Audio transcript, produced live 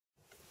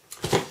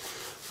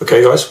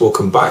Okay guys,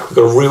 welcome back. We've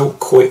got a real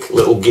quick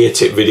little gear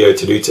tip video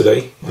to do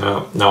today.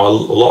 Now a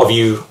lot of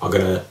you are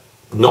going to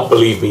not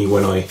believe me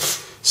when I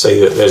say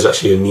that there's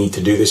actually a need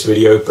to do this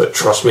video, but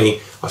trust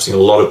me, I've seen a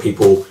lot of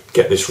people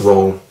get this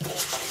wrong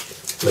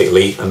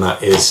lately, and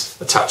that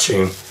is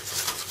attaching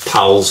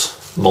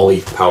PALS MOLLE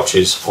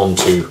pouches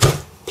onto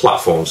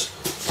platforms,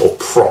 or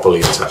properly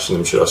attaching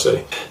them, should I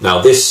say.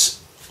 Now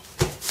this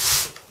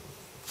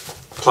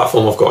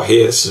platform I've got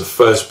here, this is a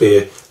First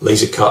Beer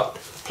laser cut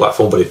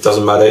platform, but it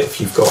doesn't matter if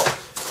you've got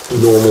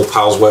normal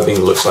PALS webbing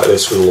that looks like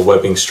this with all the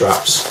webbing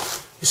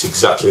straps. It's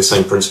exactly the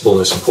same principle,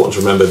 and it's important to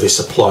remember this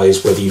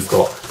applies whether you've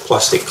got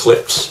plastic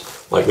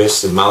clips like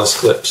this, the malice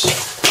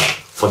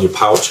clips on your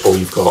pouch, or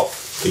you've got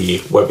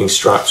the webbing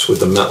straps with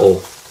the metal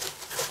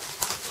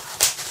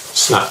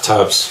snap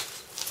tabs.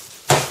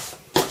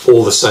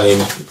 All the same,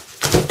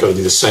 you've got to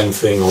do the same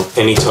thing on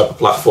any type of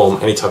platform,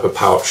 any type of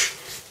pouch.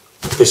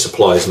 This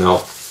applies.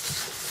 Now,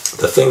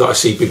 the thing that I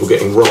see people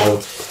getting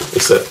wrong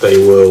is that they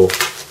will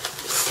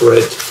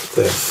thread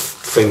their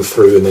thing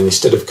through, and then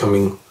instead of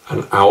coming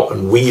and out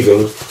and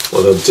weaving,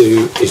 what they'll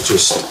do is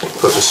just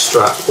put the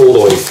strap all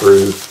the way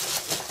through,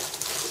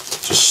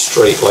 just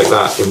straight like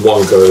that in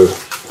one go,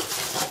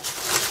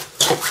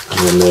 and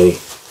then they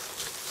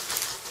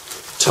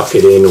tuck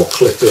it in or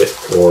clip it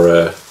or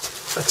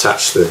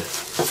attach the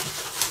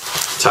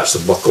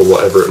buckle,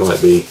 whatever it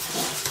might be.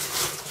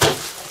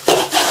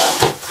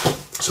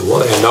 So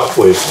what I end up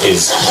with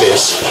is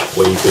this,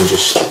 where you can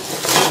just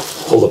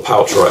pull the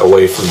pouch right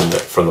away from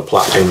the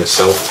platform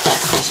itself.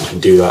 So you can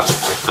do that,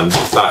 and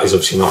that is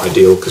obviously not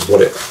ideal, because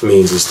what it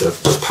means is the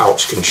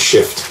pouch can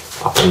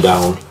shift up and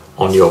down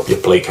on your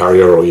plate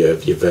carrier or your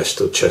vest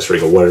or chest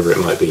rig or whatever it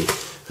might be.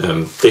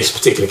 This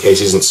particular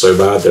case isn't so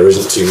bad, there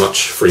isn't too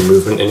much free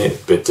movement in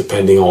it, but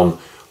depending on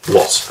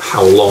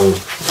how long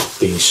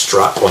the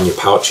strap on your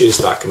pouch is,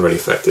 that can really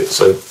affect it.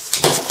 So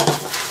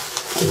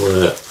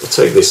we'll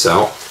take this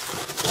out.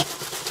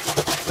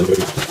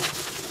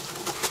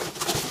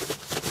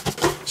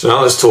 So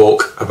now let's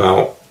talk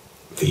about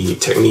the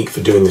technique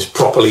for doing this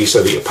properly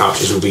so that your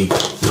pouches will be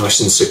nice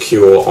and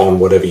secure on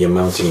whatever you're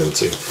mounting them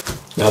to.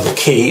 Now the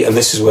key, and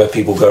this is where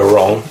people go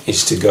wrong,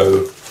 is to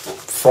go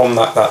from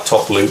that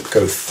top loop,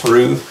 go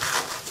through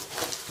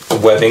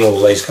the webbing or the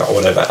laser cut or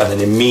whatever, and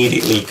then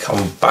immediately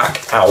come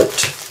back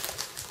out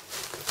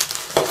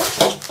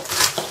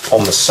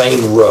on the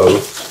same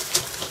row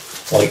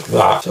like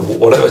that. So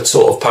whatever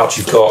sort of pouch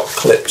you've got,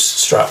 clips,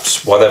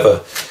 straps,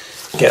 whatever,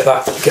 get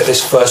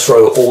this first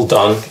row all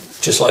done,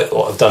 just like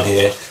what I've done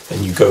here.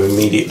 Then you go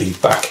immediately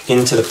back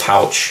into the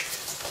pouch,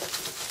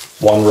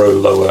 one row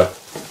lower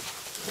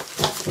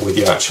with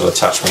your actual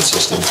attachment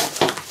system,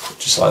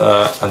 just like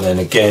that. And then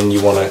again,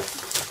 you want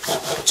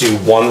to do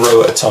one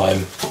row at a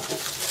time,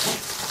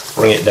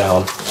 bring it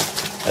down,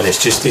 and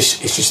it's just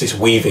this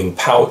weaving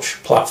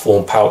pouch,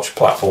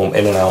 platform,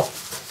 in and out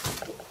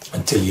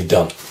until you're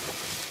done.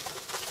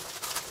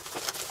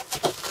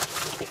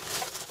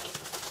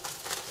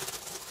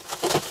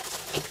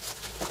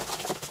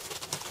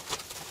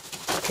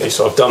 Okay,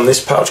 so I've done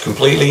this pouch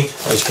completely.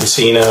 As you can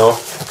see now,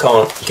 I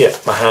can't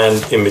get my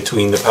hand in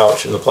between the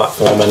pouch and the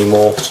platform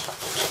anymore.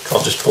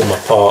 Can't just pull my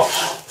part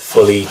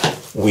fully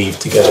weaved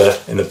together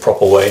in the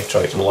proper way.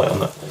 Try to get some light on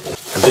that.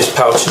 And this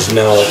pouch is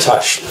now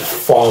attached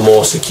far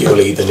more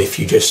securely than if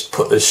you just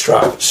put the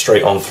strap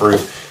straight on through.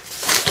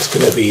 It's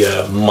going to be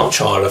much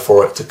harder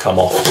for it to come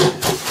off.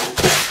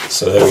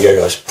 So there we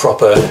go guys,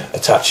 proper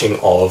attaching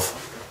of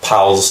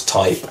PALS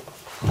type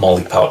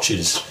MOLLE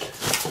pouches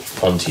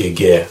onto your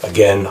gear.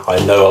 Again,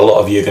 I know a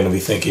lot of you are going to be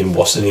thinking,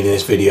 what's the need of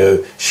this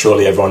video?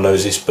 Surely everyone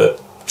knows this,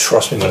 but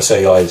trust me when I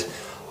say, guys,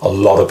 a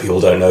lot of people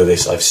don't know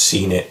this. I've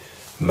seen it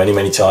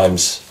many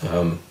times.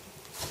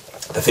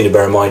 The thing to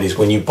bear in mind is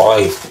when you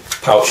buy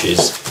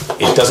pouches,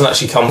 it doesn't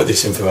actually come with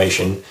this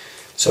information.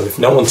 So if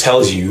no one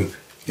tells you,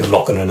 you're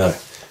not going to know.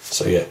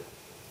 So yeah,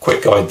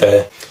 quick guide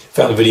there.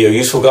 Found the video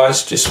useful,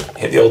 guys? Just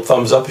hit the old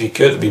thumbs up if you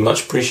could, it'd be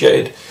much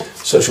appreciated.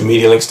 Social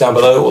media links down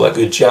below, all that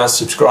good jazz,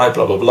 subscribe,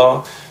 blah blah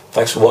blah.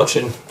 Thanks for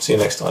watching, see you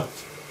next time.